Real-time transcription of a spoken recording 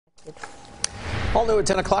All new at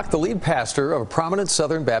 10 o'clock, the lead pastor of a prominent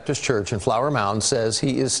Southern Baptist church in Flower Mound says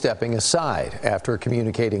he is stepping aside after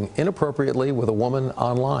communicating inappropriately with a woman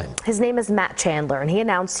online. His name is Matt Chandler, and he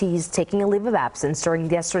announced he's taking a leave of absence during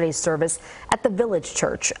yesterday's service at the Village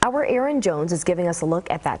Church. Our Aaron Jones is giving us a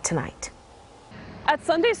look at that tonight. At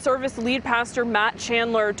Sunday's service, lead pastor Matt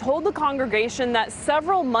Chandler told the congregation that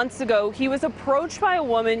several months ago he was approached by a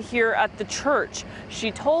woman here at the church.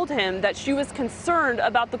 She told him that she was concerned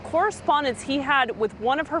about the correspondence he had with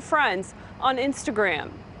one of her friends on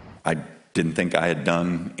Instagram. I didn't think I had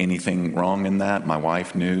done anything wrong in that. My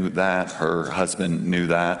wife knew that. Her husband knew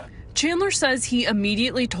that. Chandler says he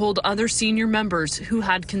immediately told other senior members who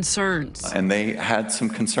had concerns. And they had some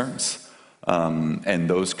concerns. And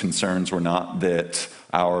those concerns were not that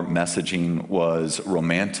our messaging was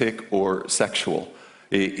romantic or sexual.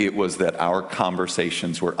 It was that our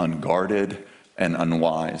conversations were unguarded and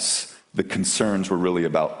unwise. The concerns were really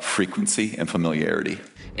about frequency and familiarity.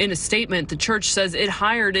 In a statement, the church says it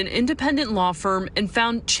hired an independent law firm and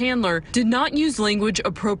found Chandler did not use language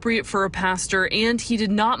appropriate for a pastor, and he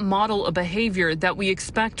did not model a behavior that we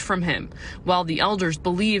expect from him. While the elders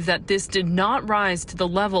believe that this did not rise to the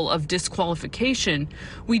level of disqualification,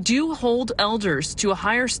 we do hold elders to a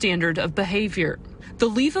higher standard of behavior. The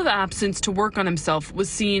leave of absence to work on himself was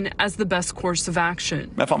seen as the best course of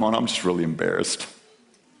action. If I'm honest, I'm just really embarrassed.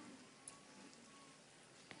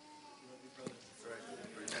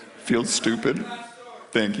 Feel stupid.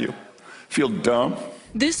 Thank you. Feel dumb.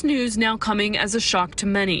 This news now coming as a shock to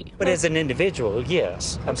many. But as an individual,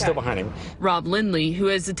 yes, I'm still behind him. Rob Lindley, who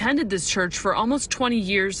has attended this church for almost 20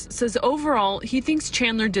 years, says overall he thinks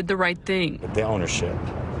Chandler did the right thing. The ownership,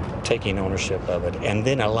 taking ownership of it, and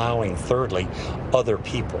then allowing, thirdly, other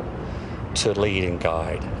people to lead and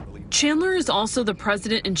guide. Chandler is also the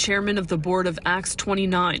president and chairman of the board of Acts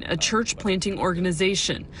 29, a church planting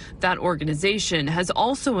organization. That organization has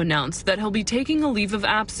also announced that he'll be taking a leave of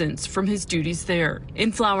absence from his duties there.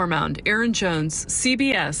 In Flower Mound, Aaron Jones,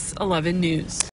 CBS 11 News.